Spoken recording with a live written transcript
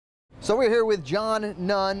So we're here with John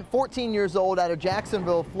Nunn, 14 years old, out of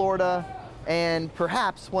Jacksonville, Florida, and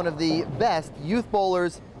perhaps one of the best youth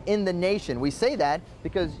bowlers in the nation. We say that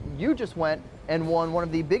because you just went and won one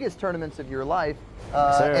of the biggest tournaments of your life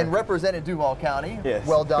and represented Duval County. Yes.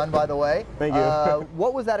 Well done, by the way. Thank you.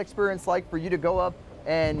 What was that experience like for you to go up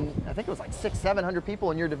and I think it was like 600-700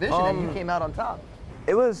 people in your division and you came out on top?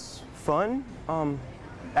 It was fun.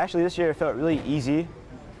 Actually, this year it felt really easy.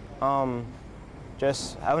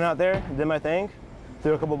 Just I went out there, did my thing,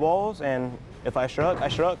 threw a couple balls, and if I struck, I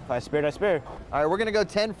struck. If I spared, I spared. All right, we're gonna go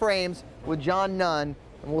 10 frames with John Nunn,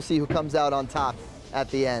 and we'll see who comes out on top at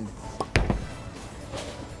the end.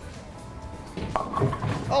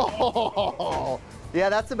 Oh, yeah,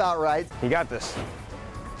 that's about right. You got this.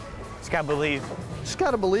 Just gotta believe. Just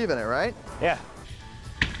gotta believe in it, right? Yeah.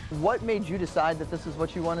 What made you decide that this is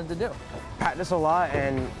what you wanted to do? Practice a lot,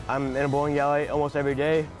 and I'm in a bowling alley almost every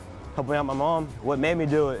day, helping out my mom. What made me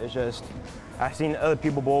do it is just I've seen other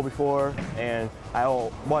people bowl before, and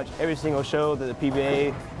I'll watch every single show that the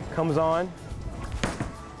PBA comes on,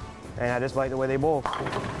 and I just like the way they bowl.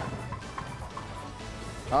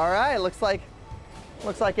 All right, looks like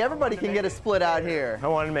everybody can get a split out here. I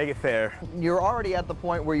wanted to make it fair. You're already at the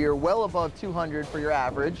point where you're well above 200 for your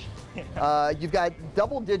average. You've got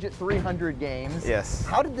double-digit 300 games. Yes.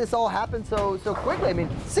 How did this all happen so quickly? I mean,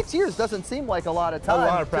 6 years doesn't seem like a lot of time. A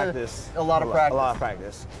lot of practice. A lot of practice. A lot of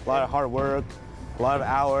practice. A lot of hard work, a lot of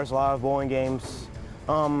hours, a lot of bowling games,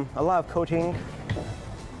 a lot of coaching,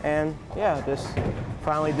 and yeah, just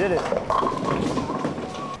finally did it.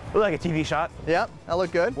 Looked like a TV shot. Yep, that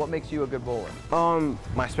looked good. What makes you a good bowler?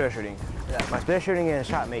 My spare shooting. Yeah. My spare shooting and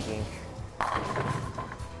shot making.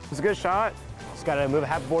 It's a good shot. Just gotta move a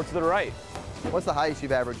half board to the right. What's the highest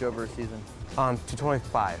you've averaged over a season?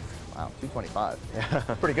 225. Wow, 225.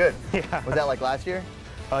 Yeah. Pretty good. Yeah. Was that like last year?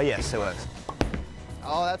 Oh yes, it was.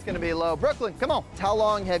 Oh, that's gonna be low. Brooklyn, come on. How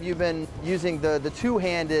long have you been using the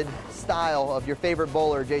two-handed style of your favorite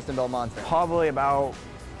bowler, Jason Belmonte? Probably about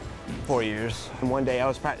 4 years. And one day I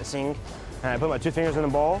was practicing, and I put my two fingers in the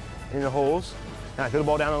ball, in the holes, and I threw the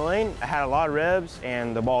ball down the lane. I had a lot of revs,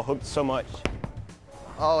 and the ball hooked so much.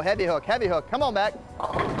 Oh, heavy hook, heavy hook. Come on back.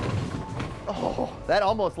 Oh, that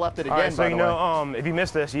almost left it again, All right, so by you the know, way. if you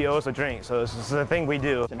miss this, you owe us a drink. So this is a thing we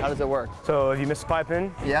do. And how does it work? So if you miss a pipe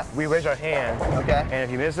in, yeah, we raise our hand. Okay. And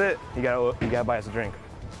if you miss it, you gotta buy us a drink.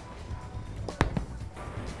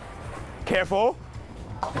 Careful.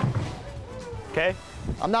 Okay.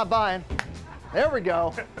 I'm not buying. There we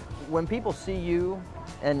go. When people see you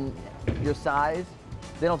and your size,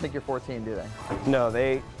 they don't think you're 14, do they? No,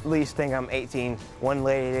 they at least think I'm 18. One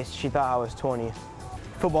lady, she thought I was 20.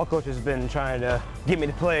 Football coach has been trying to get me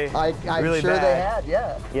to play I'm really sure bad. they had,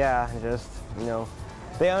 yeah. Yeah, and just, you know,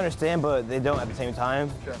 they understand, but they don't at the same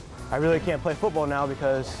time. Sure. I really can't play football now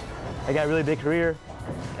because I got a really big career,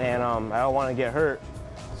 and I don't want to get hurt,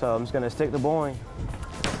 so I'm just going to stick to bowling.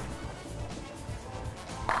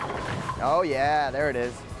 Oh yeah, there it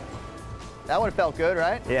is. That one felt good,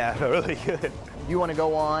 right? Yeah, it felt really good. You want to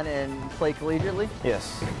go on and play collegiately?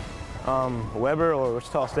 Yes. Webber or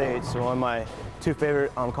Wichita State's one of my two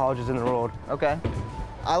favorite colleges in the world. Okay.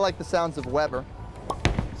 I like the sounds of Webber.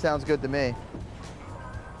 Sounds good to me.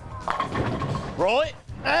 Roll it.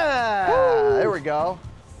 Ah, there we go.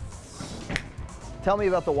 Tell me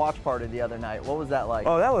about the watch party the other night. What was that like?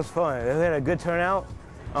 Oh, that was fun. They had a good turnout.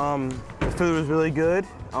 The food was really good.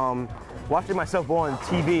 Watching myself bowl on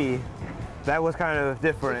TV, that was kind of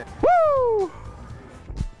different. Woo!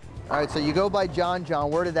 All right, so you go by John.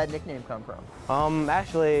 Where did that nickname come from?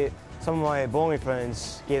 Actually, some of my bowling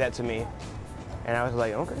friends gave that to me, and I was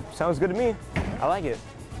like, okay, sounds good to me. I like it.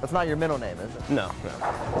 That's not your middle name, is it? No,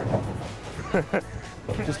 no.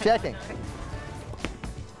 Just checking.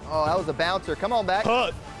 Oh, that was a bouncer. Come on back.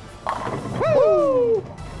 Hook. Woo!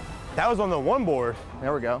 That was on the one board.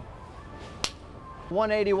 There we go.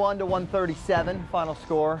 181 to 137, final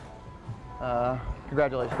score.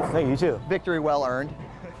 Congratulations. Thank you, too. Victory well earned.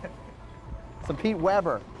 Some Pete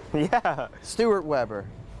Webber. Yeah. Stuart Webber.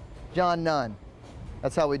 John Nunn.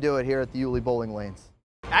 That's how we do it here at the Yulee Bowling Lanes.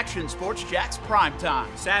 Action Sports Jacks Primetime,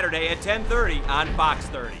 Saturday at 10:30 on Fox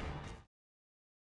 30.